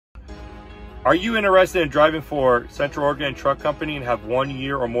Are you interested in driving for Central Oregon Truck Company and have 1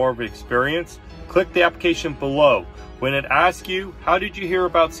 year or more of experience? Click the application below. When it asks you, how did you hear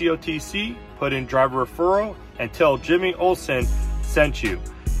about COTC? Put in driver referral and tell Jimmy Olsen sent you.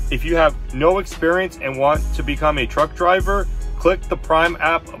 If you have no experience and want to become a truck driver, click the Prime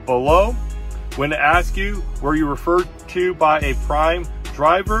app below. When it asks you, were you referred to by a Prime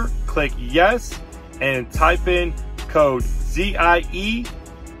driver? Click yes and type in code ZIEGDV.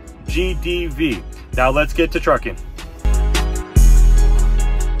 Now let's get to trucking.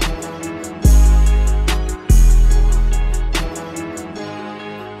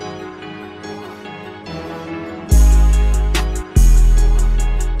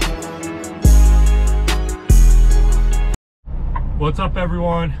 What's up,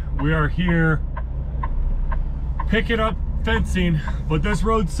 everyone? We are here picking up fencing, but this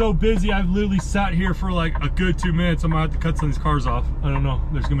road's so busy I've literally sat here for like a good 2 minutes. I'm gonna have to cut some of these cars off. I don't know,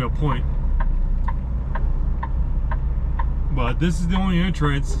 there's gonna be a point, but this is the only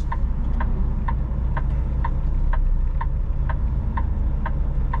entrance.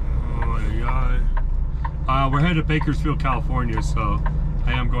 Oh my God. We're headed to Bakersfield, California, so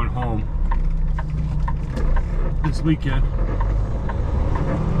I am going home this weekend.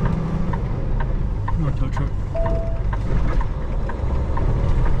 More tow truck.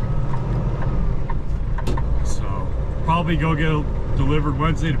 So probably go get delivered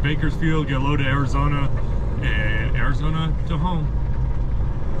Wednesday to Bakersfield, get a load to Arizona, and Arizona to home.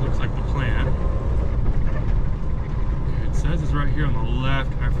 Looks like the plan. Okay, it says it's right here on the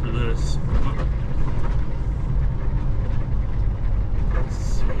left after this. Let's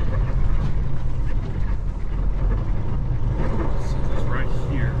see. It says it's right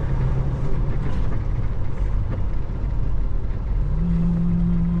here.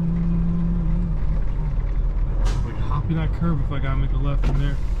 That curve if I gotta make a left from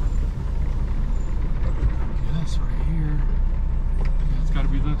there. I guess right here. Yeah, it's gotta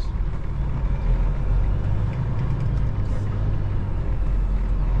be this.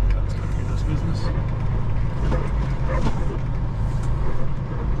 That's gotta be this business. I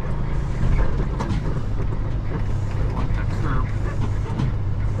like that curve.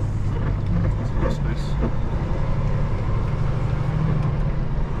 It's a little space.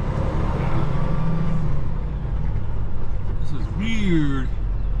 Weird.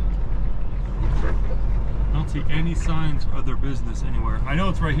 I don't see any signs of their business anywhere. I know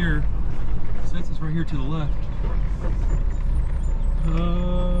it's right here. It says it's right here to the left.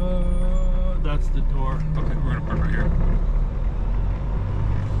 That's the door. Okay, we're gonna park right here.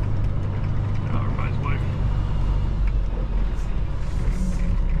 Everybody's wife.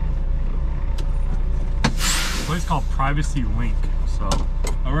 The place called Privacy Link. So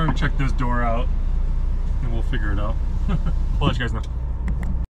we're gonna check this door out and we'll figure it out. I'll let you guys know.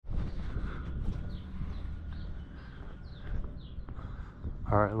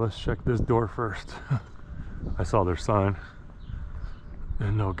 All right, let's check this door first. I saw their sign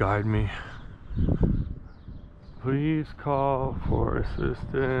and they'll guide me. Please call for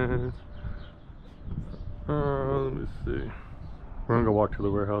assistance. Let me see. We're gonna go walk to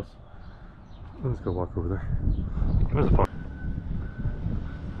the warehouse. Let's go walk over there. There's a phone.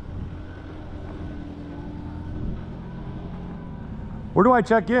 Where do I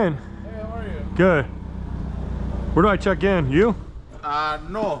check in? Hey, how are you? Good. Where do I check in? You?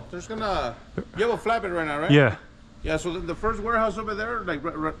 No. There's gonna... You have a flatbed right now, right? Yeah. Yeah, so the first warehouse over there, like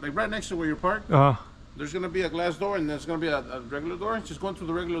right next to where you're parked, there's gonna be a glass door and there's gonna be a regular door. Just going through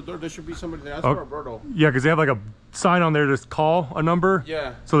the regular door, there should be somebody there. Ask for Roberto. Yeah, because they have like a sign on there to call a number.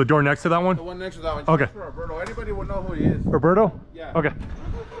 Yeah. So the door next to that one? The one next to that one. Okay. Ask for Roberto. Anybody will know who he is. Roberto? Yeah. Okay.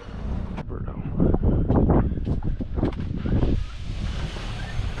 Roberto.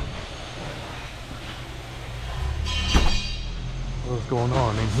 What's going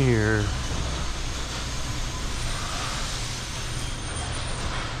on in here?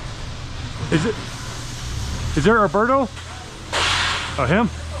 Is there Roberto? Oh, him?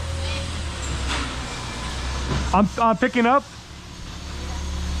 I'm picking up.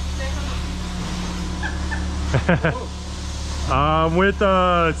 I'm with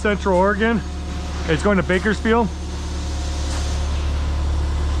Central Oregon. It's going to Bakersfield.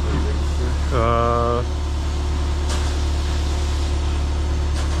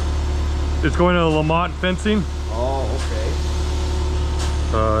 It's going to Lamont Fencing. Oh,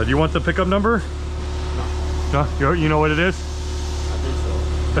 Do you want the pickup number? No. No? You know what it is?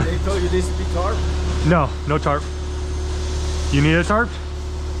 okay. I think so. They told you this to be tarp? No, no tarp. You need a tarp?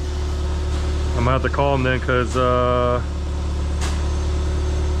 I'm gonna have to call them then, because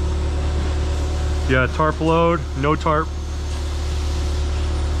yeah, tarp load, no tarp.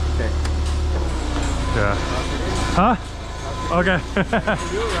 Okay. Yeah. Huh? Okay.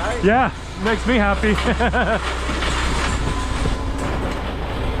 You, right? Yeah, makes me happy.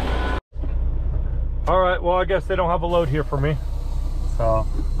 All right, well, I guess they don't have a load here for me. So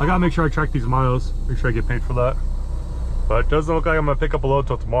I gotta make sure I track these miles, make sure I get paid for that. But it doesn't look like I'm gonna pick up a load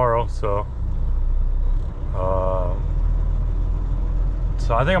till tomorrow, so.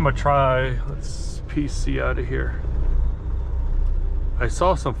 So I think I'm gonna try, let's PC out of here. I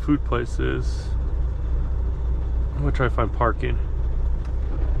saw some food places. I'm gonna try to find parking.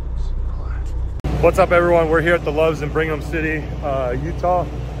 What's up, everyone? We're here at the Loves in Brigham City, Utah.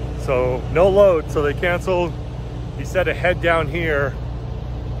 So no load, so they canceled. He said to head down here,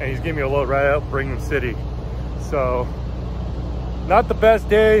 and he's giving me a load right out Brigham City. So not the best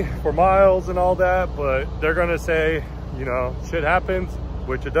day for miles and all that, but they're gonna say, you know, shit happens,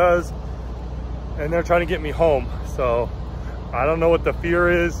 which it does, and they're trying to get me home. So I don't know what the fear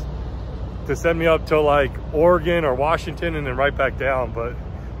is to send me up to like Oregon or Washington and then right back down, but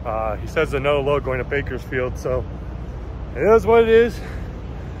he says there's no load going to Bakersfield, so it is what it is.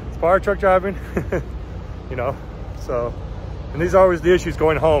 It's fire truck driving. You know, so, and these are always the issues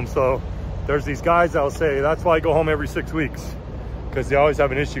going home. So there's these guys that'll say that's why I go home every 6 weeks, because they always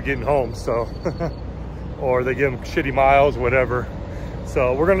have an issue getting home. So or they give them shitty miles, whatever.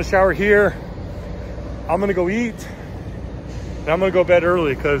 So we're gonna shower here. I'm gonna go eat, and I'm gonna go to bed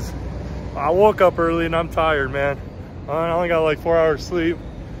early because I woke up early and I'm tired, man. I only got like 4 hours sleep,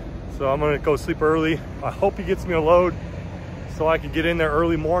 so I'm gonna go sleep early. I hope he gets me a load so I can get in there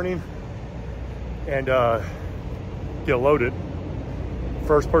early morning and get loaded.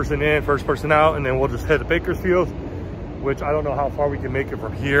 First person in, first person out, and then we'll just head to Bakersfield, which I don't know how far we can make it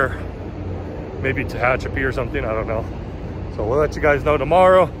from here. Maybe to Tehachapi or something, I don't know. So we'll let you guys know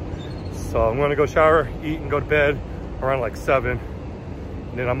tomorrow. So I'm gonna go shower, eat, and go to bed around like 7.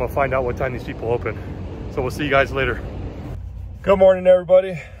 And then I'm gonna find out what time these people open. So we'll see you guys later. Good morning,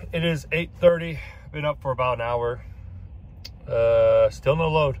 everybody. It is 8:30. Been up for about an hour. Still no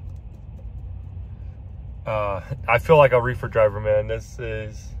load. I feel like a reefer driver, man. This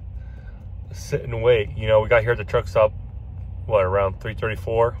is sit and wait. You know, we got here at the truck stop, what, around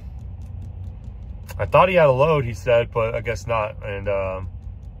 3:34. I thought he had a load, he said, but I guess not. And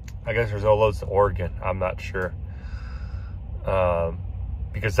I guess there's no loads to Oregon. I'm not sure.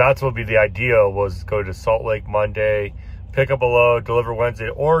 Because that's what would be the idea, was go to Salt Lake Monday, pick up a load, deliver Wednesday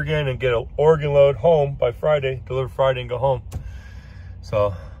to Oregon, and get an Oregon load home by Friday, deliver Friday and go home.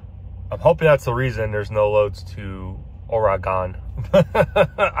 So I'm hoping that's the reason there's no loads to Oregon.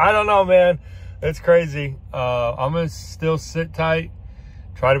 I don't know, man. It's crazy. I'm gonna still sit tight,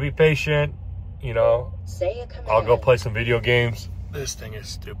 try to be patient. You know, say a command. I'll go play some video games. This thing is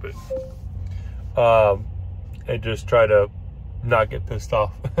stupid. And just try to not get pissed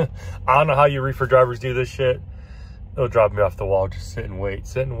off. I don't know how you reefer drivers do this shit. It'll drive me off the wall. Just sit and wait,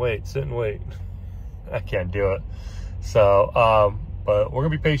 sit and wait, sit and wait. I can't do it. So, but we're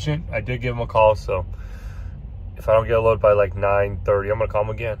gonna be patient. I did give him a call, so if I don't get a load by like 9:30, I'm gonna call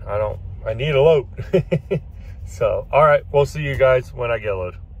him again. I need a load. So, all right, we'll see you guys when I get a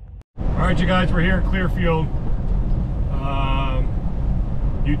load. All right, you guys, we're here in Clearfield,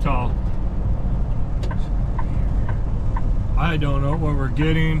 Utah. I don't know what we're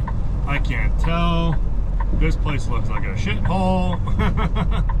getting. I can't tell. This place looks like a shithole.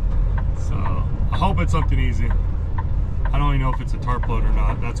 So I hope it's something easy. I don't even know if it's a tarp load or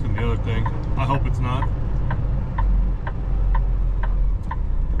not. That's gonna be the other thing. I hope it's not.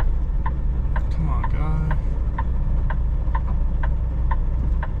 Come on, guy.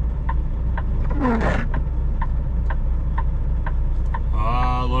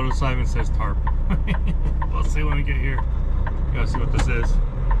 Load assignment says tarp. We'll see when we get here. Gotta see what this is.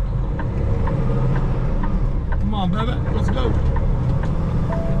 Come on, baby, let's go.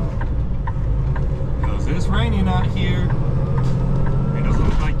 Because it's raining out here. It doesn't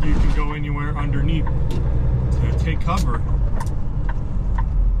look like you can go anywhere underneath to take cover.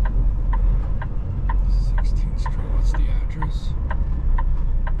 16th Street, what's the address?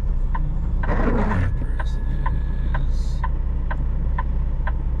 The address is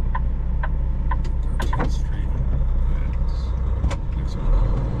 13th Street.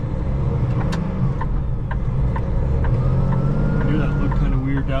 I knew that looked kind of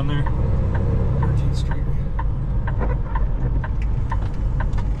weird down there. 13th Street.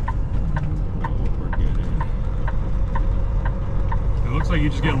 It looks like you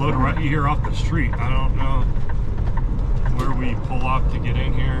just get loaded right here off the street. I don't know where we pull off to get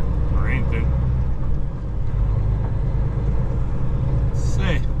in here or anything. Let's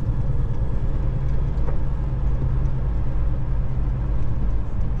see.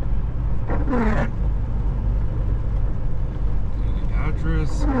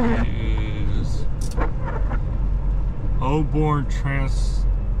 Low-borne transfer.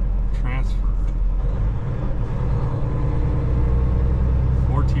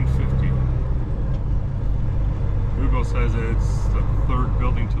 1450. Google says it's the third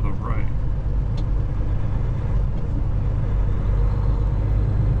building to the right.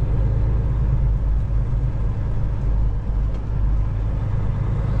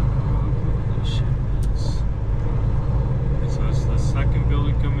 So it's the second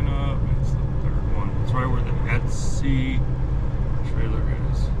building coming up. It's the third one. It's right where the Etsy trailer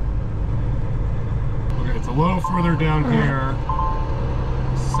is. Okay, it's a little further down here.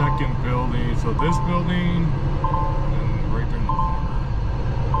 Second building. So this building, and right there in the corner.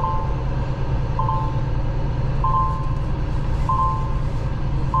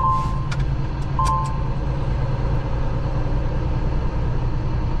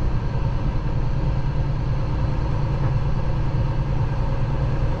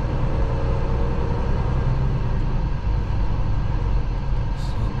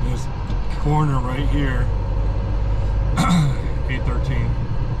 So this corner right here, 813.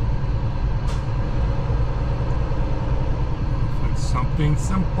 Something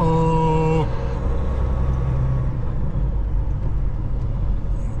simple.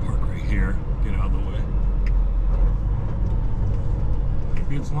 Park right here. Get out of the way.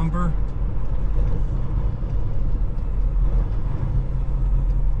 Maybe it's lumber.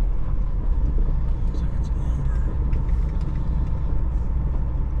 Looks like it's lumber.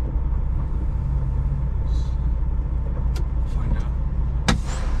 We'll find out.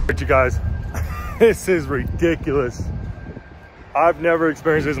 Alright, you guys. This is ridiculous. I've never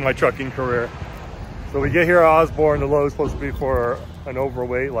experienced this in my trucking career. So we get here at Osborne. The load is supposed to be for an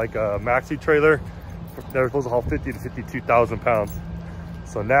overweight, like a maxi trailer. They're supposed to haul 50 to 52,000 pounds.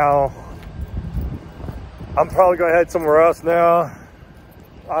 So now I'm probably gonna head somewhere else now.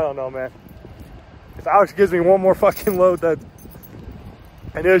 I don't know, man. If Alex gives me one more fucking load that's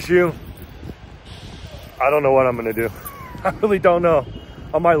an issue, I don't know what I'm gonna do. I really don't know.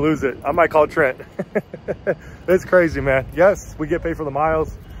 I might lose it. I might call Trent. It's crazy, man. Yes, we get paid for the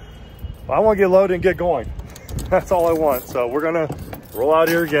miles, but I want to get loaded and get going. That's all I want. So we're gonna roll out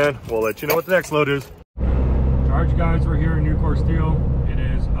here again. We'll let you know what the next load is. Charge, guys, we're here in Nucor Steel. It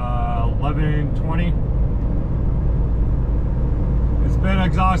is 11:20. It's been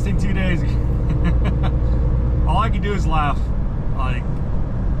exhausting 2 days. All I can do is laugh. Like,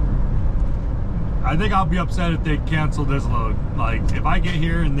 I think I'll be upset if they cancel this load. Like, if I get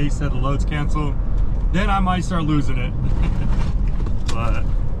here and they said the load's canceled, then I might start losing it. But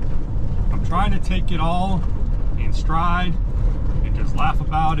I'm trying to take it all in stride and just laugh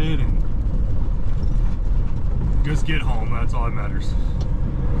about it and just get home. That's all that matters.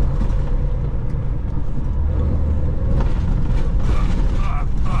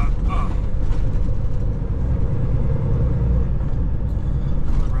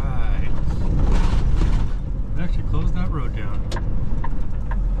 Close that road down.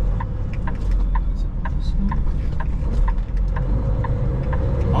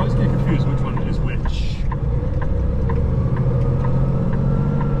 I always get confused which one is which.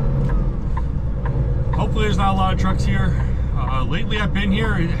 Hopefully there's not a lot of trucks here. Lately I've been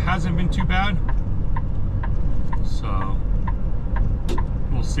here, it hasn't been too bad. So,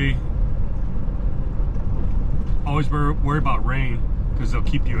 we'll see. Always worry about rain because they'll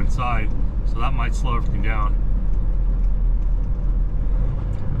keep you inside. So that might slow everything down.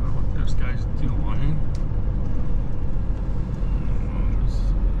 Those guys doing.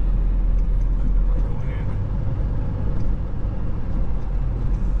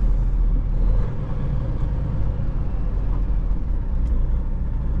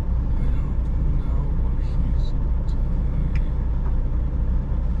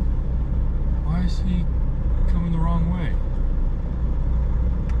 Why is he coming the wrong way?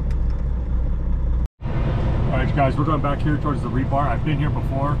 Alright, guys, we're going back here towards the rebar. I've been here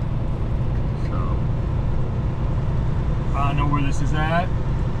before. I know where this is at.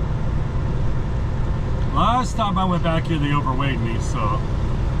 Last time I went back here, they overweighed me, so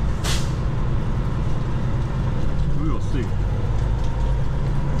we will see.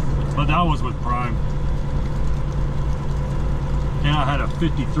 But that was with Prime. And I had a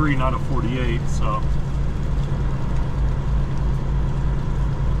 53, not a 48, so.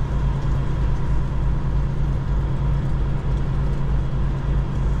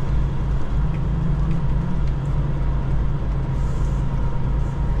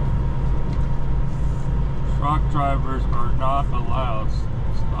 Truck drivers are not allowed.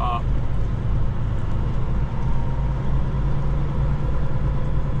 Stop.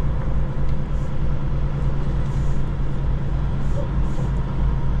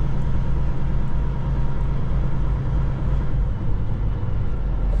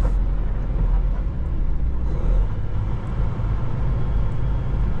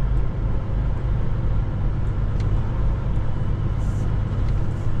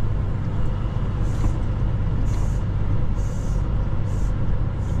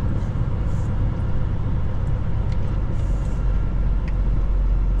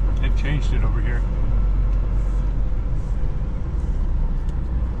 changed it over here.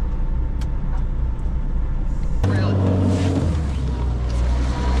 Really?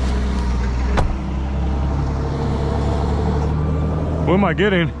 What am I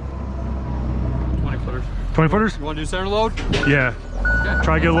getting? 20 footers. 20 footers? You want to do center load? Yeah. Okay.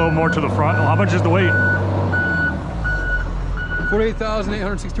 Try to get a little more to the front. How much is the weight?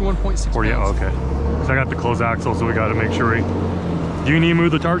 48,861.6 40, pounds. okay. So I got the closed axle, so we got to make sure we... Do you need to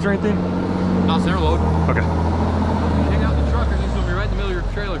move the tires or anything? Not center load. Okay. Hang out in the truck, or this will be right in the middle of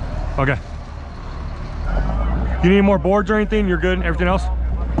your trailer. Okay. You need more boards or anything? You're good? Everything else?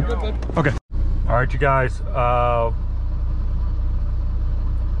 Good, bud. Okay. All right, you guys.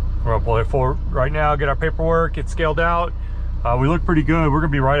 We're gonna pull it forward right now, get our paperwork, get scaled out. We look pretty good. We're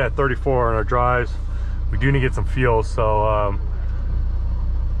gonna be right at 34 on our drives. We do need to get some fuel, so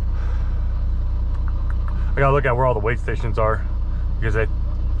I gotta look at where all the weight stations are, because I'm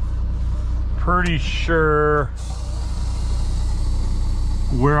pretty sure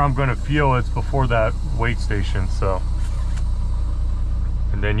where I'm gonna fuel it's before that weight station. So,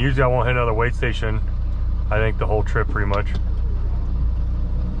 and then usually I won't hit another weight station, I think, the whole trip pretty much.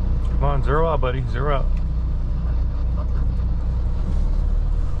 Come on, zero out, buddy, zero out.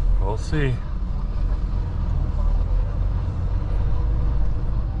 We'll see.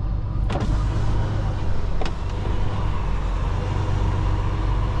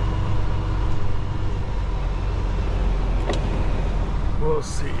 We'll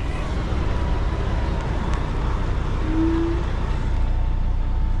see.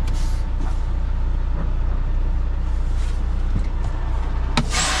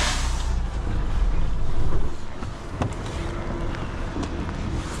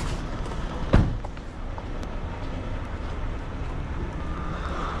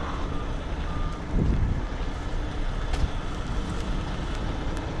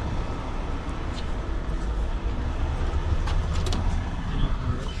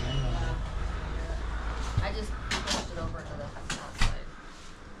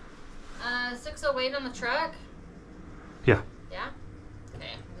 Wait on the truck? Yeah. Yeah? Okay,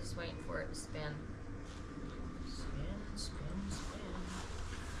 I'm just waiting for it to spin. Spin.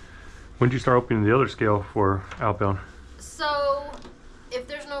 When did you start opening the other scale for outbound? So, if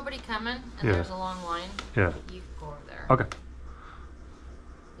there's nobody coming and Yeah. there's a long line, Yeah. you can go over there. Okay.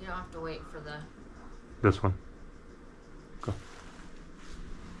 You don't have to wait for the... This one. Go.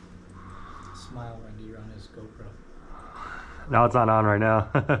 Smile, Randy, you're on his GoPro. Now it's not on right now.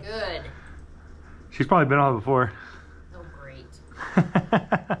 Good. She's probably been on before. Oh, great.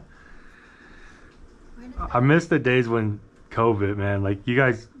 I miss the days when COVID, man. Like, you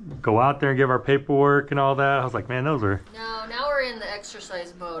guys go out there and give our paperwork and all that. I was like, man, those are... No, now we're in the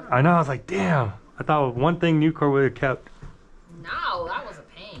exercise mode. I know, I was like, damn. I thought one thing Nucor would have kept. No, that was a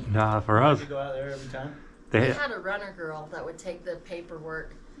pain. Nah, for us. You go out there every time? We They had a runner girl that would take the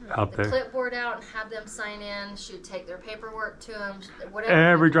paperwork, out the there. clipboard out, and have them sign in. She would take their paperwork to them. Whatever.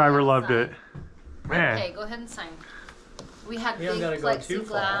 Every they driver had loved sign. it. Man. Okay, go ahead and sign. We had You big don't gotta go too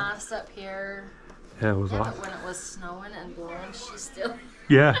far. plexiglass up here. Yeah, it was Yeah, awesome. but when it was snowing and blowing, she still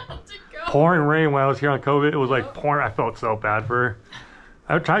Yeah. had to go. Pouring rain when I was here on COVID. It was like pouring. I felt so bad for her.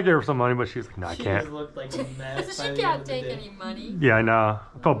 I tried to give her some money, but she was like, no, I She can't. just looked like a mess. by She the end can't of the take day. any money. Yeah, I know.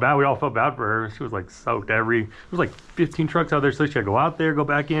 I felt bad. We all felt bad for her. She was like soaked it was like 15 trucks out there, so she had to go out there, go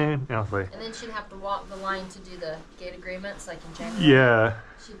back in. And I was like, And then she'd have to walk the line to do the gate agreements, like in January. yeah.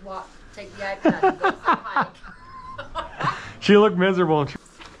 She'd walk, take the iPad and go for a hike. She looked miserable.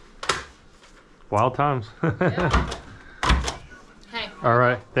 Wild times. Yeah. Hey. All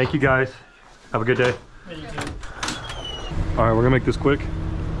right. Thank you, guys. Have a good day. Yeah, you too. All right, we're gonna make this quick.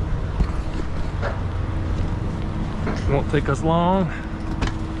 Won't take us long.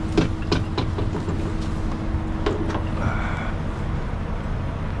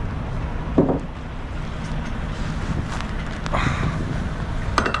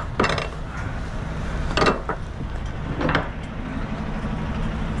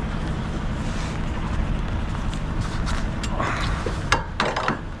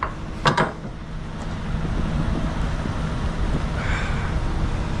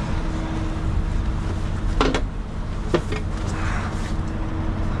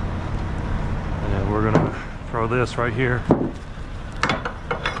 Throw this right here.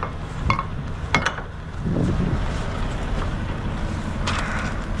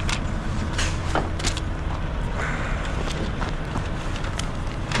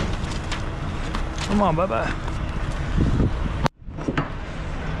 Come on, bye-bye.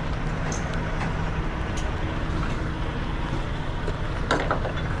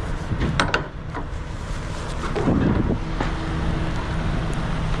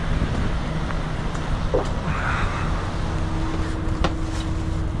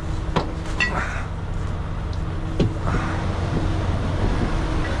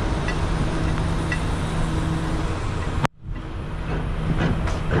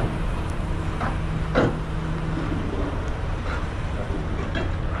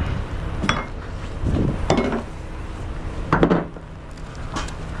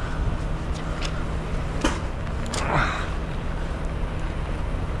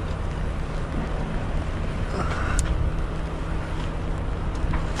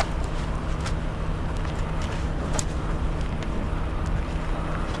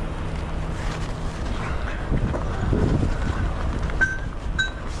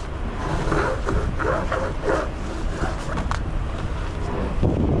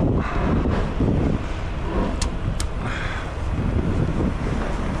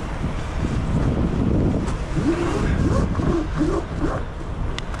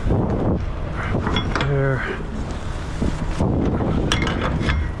 there.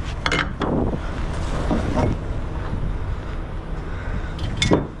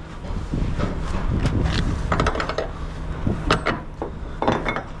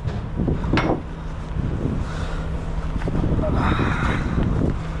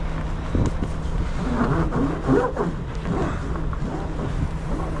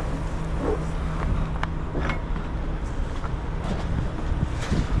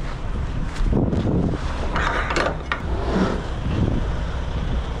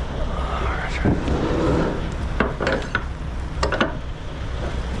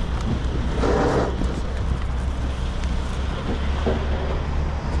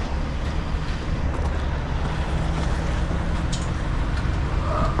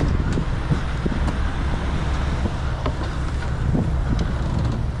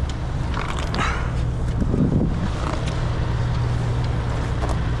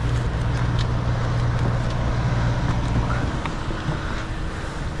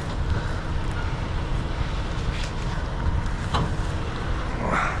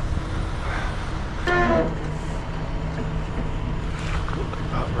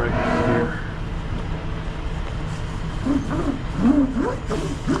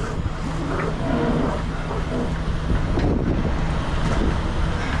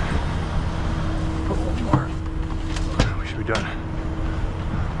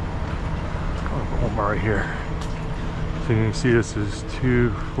 Right here. So you can see this is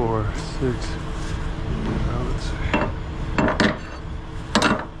 2, 4, 6. Let's see.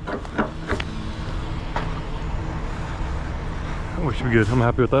 We should be good. I'm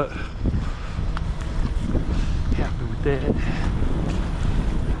happy with that. Happy with that.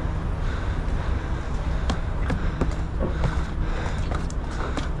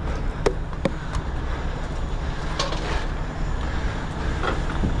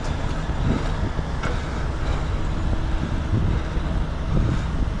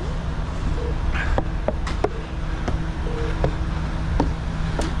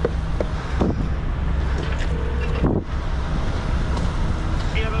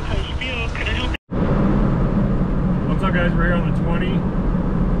 What's up, guys? We're here on the 20.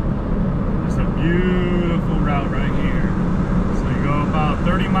 It's a beautiful route right here. So you go about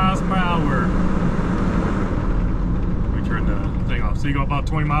 30 miles per hour. Let me turn the thing off. So you go about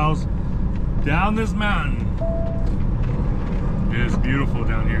 20 miles down this mountain. It is beautiful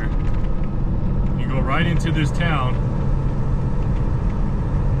down here. You go right into this town.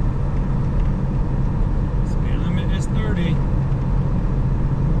 Speed limit is 30.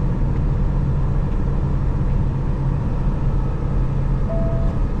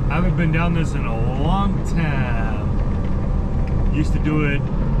 I haven't been down this in a long time. Used to do it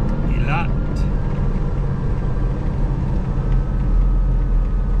a lot.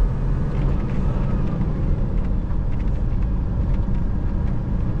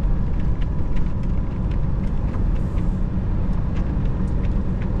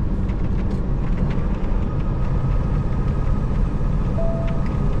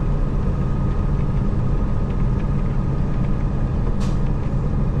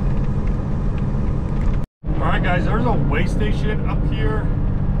 Guys, there's a way station up here.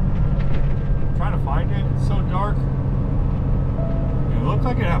 I'm trying to find it. It's so dark. It looked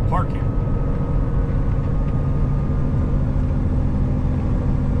like it had parking.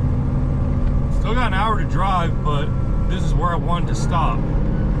 Still got an hour to drive, but this is where I wanted to stop.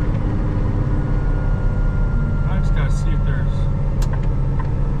 I just gotta see if there's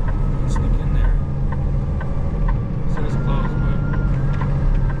sneak in there. It says closed, but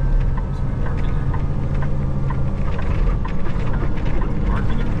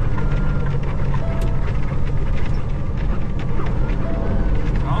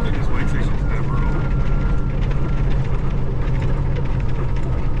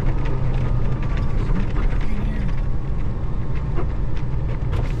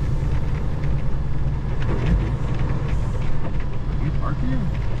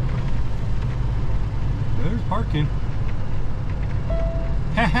parking.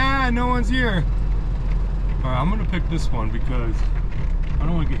 Haha, no one's here. Alright, I'm gonna pick this one because I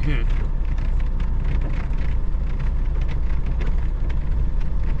don't want to get hit.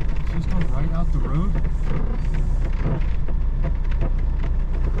 Just going right out the road.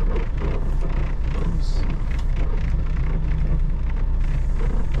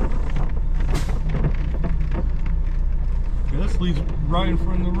 Okay, this leads right in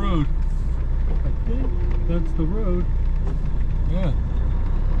front of the road. I think that's the road. Yeah.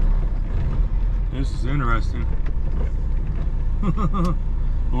 This is interesting. But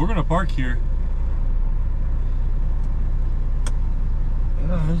we're gonna park here.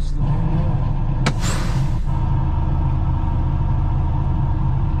 Yeah, this is the main road.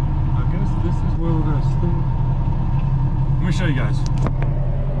 you guys.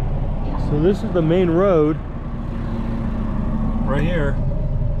 So this is the main road right here.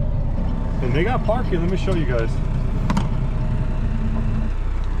 And they got parking. Let me show you guys.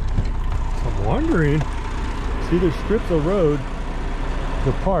 So I'm wondering, see, there's strips of road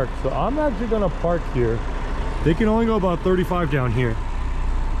to park. So I'm actually gonna park here. They can only go about 35 down here.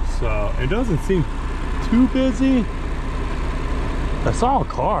 So it doesn't seem too busy. I saw a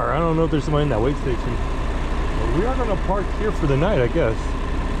car. I don't know if there's somebody in that wait station. But we are gonna park here for the night, I guess.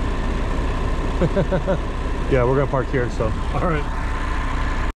 Yeah, we're gonna park here, so all right.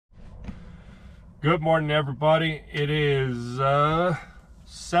 Good morning, everybody. It is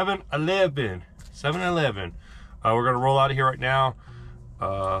 7-11. We're gonna roll out of here right now.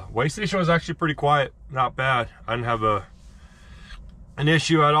 Way station was actually pretty quiet, not bad. I didn't have an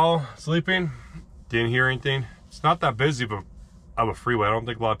issue at all sleeping. Didn't hear anything. It's not that busy, but I have a freeway. I don't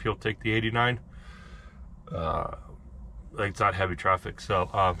think a lot of people take the 89. Like, it's not heavy traffic, so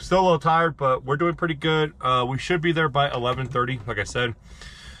still a little tired, but we're doing pretty good. We should be there by 11:30, like I said,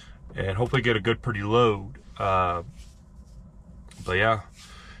 and hopefully get a good pretty load. But yeah,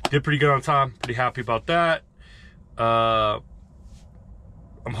 did pretty good on time. Pretty happy about that. I'm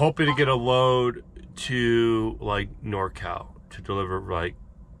hoping to get a load to like NorCal to deliver like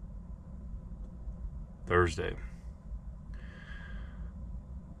Thursday,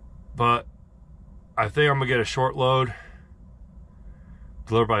 but I think I'm gonna get a short load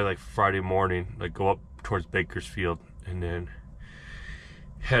delivered by like Friday morning, like go up towards Bakersfield and then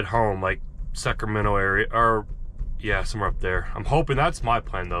head home, like Sacramento area, or yeah, somewhere up there. I'm hoping that's my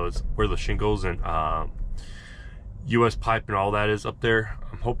plan though, is where the shingles and US pipe and all that is up there.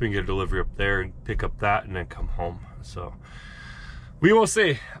 I'm hoping to get a delivery up there and pick up that and then come home. So we will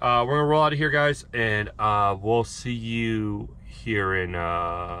see. We're gonna roll out of here, guys, and we'll see you here in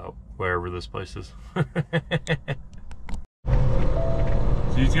wherever this place is.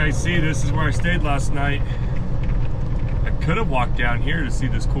 So you guys see, this is where I stayed last night. I could have walked down here to see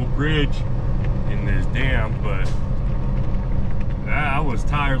this cool bridge in this dam, but I was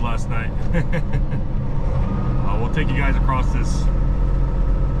tired last night. We'll take you guys across this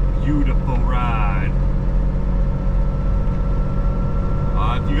beautiful ride.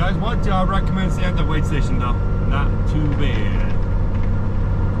 If you guys want to, I recommend staying at the wait station though. Not too bad.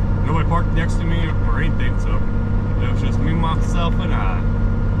 Nobody parked next to me or anything, so it was just me, myself, and I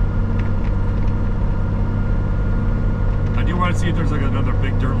do want to see if there's like another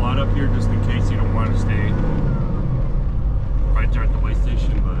big dirt lot up here, just in case you don't want to stay right there at the way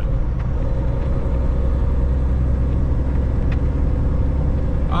station, but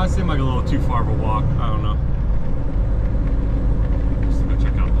I seem like a little too far of a walk. I don't know. Just go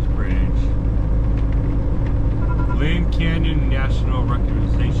check out this bridge. Glen Canyon National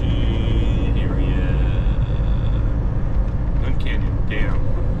Recreation Area. Glen Canyon Dam.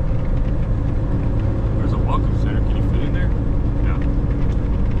 There's a welcome center. Can you fit in there? Yeah.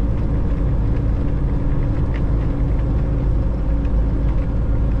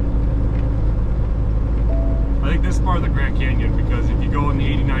 I think this is part of the Grand Canyon, because if you go in the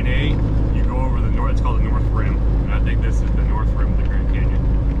 89A, you go over the north. It's called the North Rim, and I think this is the North Rim of the Grand Canyon.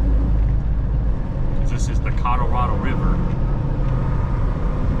 This is the Colorado River.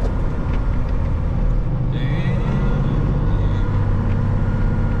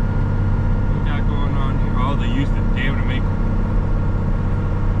 Oh, they used the dam to make.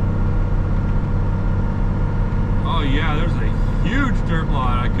 Oh yeah, there's a huge dirt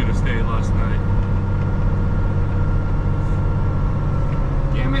lot I could have stayed last night.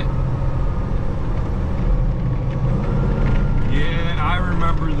 Damn it. Yeah, I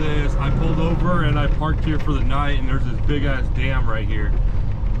remember this. I pulled over and I parked here for the night, and there's this big ass dam right here.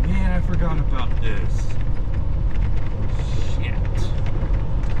 Man, I forgot about this. Shit.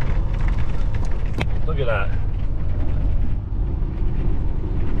 Look at that.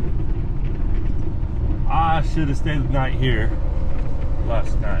 I should have stayed the night here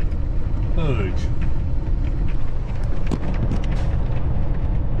last night. Fudge.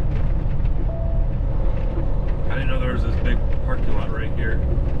 I didn't know there was this big parking lot right here.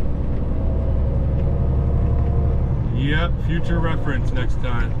 Yep, future reference next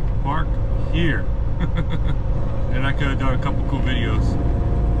time. Park here. And I could have done a couple cool videos.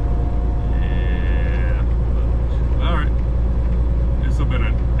 Alright, this will have been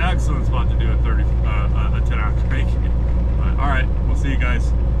an excellent spot to do a 10-hour break. Alright, we'll see you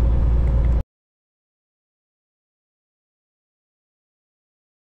guys.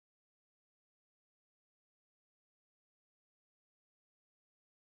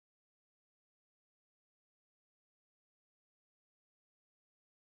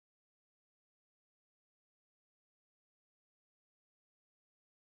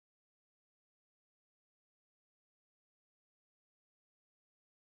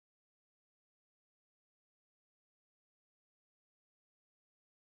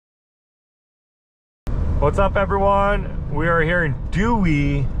 What's up, everyone? We are here in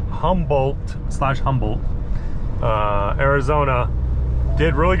Dewey, Humboldt, Arizona.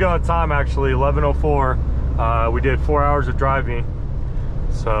 Did really good on time, actually, 11:04. We did 4 hours of driving.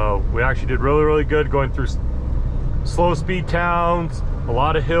 So we actually did really good going through slow speed towns, a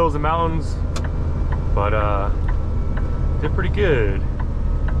lot of hills and mountains, but did pretty good.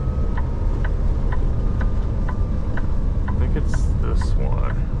 I think it's this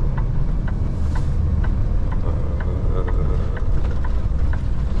one.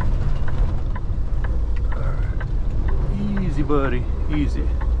 Easy, buddy, easy.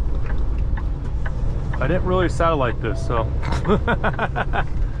 I didn't really satellite this, so.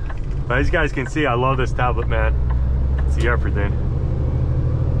 But as you guys can see, I love this tablet, man. See everything.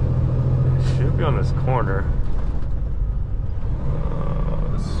 It should be on this corner.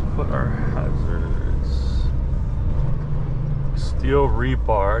 Let's put our hazards. Steel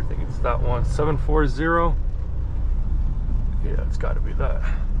rebar, I think it's that one. 740. Yeah, it's got to be that.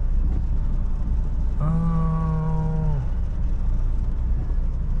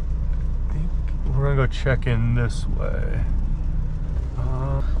 We're gonna go check in this way.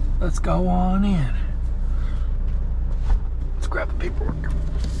 Let's go on in. Let's grab the paperwork.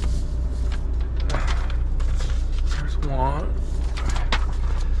 There's one.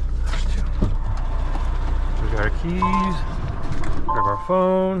 There's two. We got our keys. Grab our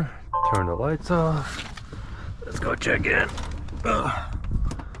phone. Turn the lights off. Let's go check in.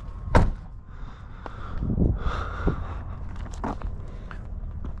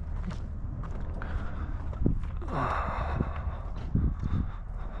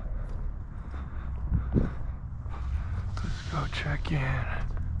 Go check in.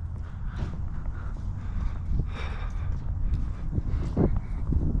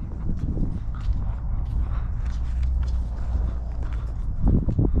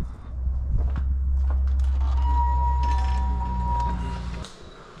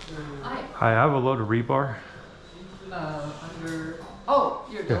 I have a load of rebar. Under. Oh,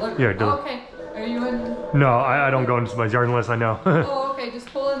 you're delivering. Yeah, okay. Are you in? No, I don't go into somebody's yard unless I know. Oh, okay. Just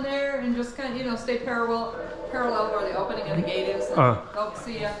pull in there and just kind of, stay parallel where the opening of the gate is. They'll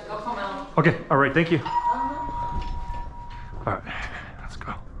see you. They'll come out. Okay. All right. Thank you. All right. Let's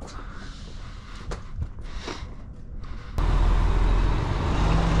go.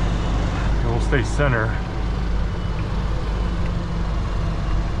 And we'll stay center.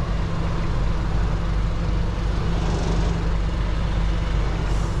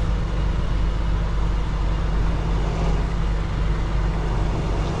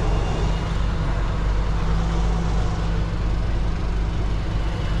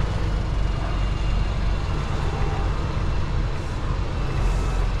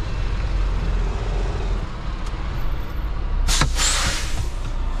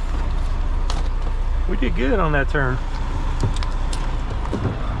 We did good on that turn.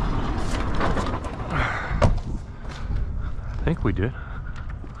 I think we did.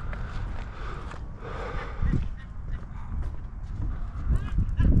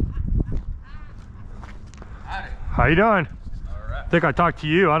 Howdy. How you doing? All right. I think I talked to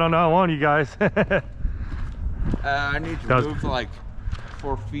you. I don't know, one of you guys. I need to move like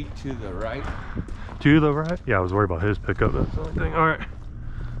 4 feet to the right. To the right? Yeah, I was worried about his pickup. That's the only thing. All right.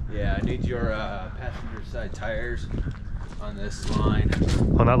 Yeah, I need your passenger side tires on this line.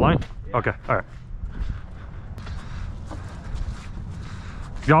 On that line? Yeah. Okay, all right.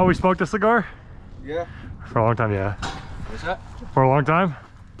 You always smoked a cigar? Yeah. For a long time, yeah. What's that? For a long time?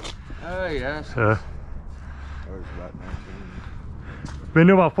 Oh, yes. Yeah. I was about 19. Been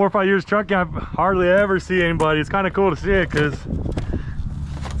doing about 4 or 5 years trucking. I've hardly ever see anybody. It's kind of cool to see it because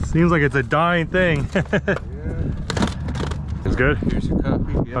it seems like it's a dying thing. Yeah. It's good? Here's your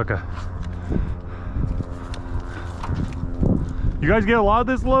copy. Yep. Okay. You guys get a lot of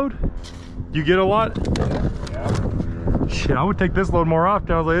this load? You get a lot? Yeah. Shit, I would take this load more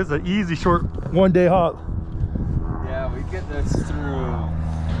often. I was like, it's an easy, short, 1 day hop. Yeah, we get this through.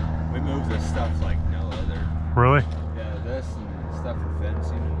 We move this stuff like no other. Really? Yeah, this and stuff for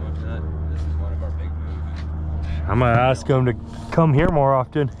fencing and whatnot. This is one of our big moves. I'm gonna ask them to come here more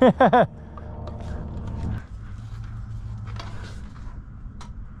often.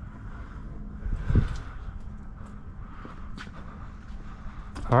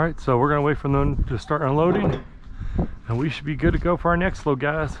 All right, so we're gonna wait for them to start unloading and we should be good to go for our next load,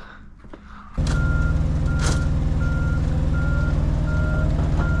 guys.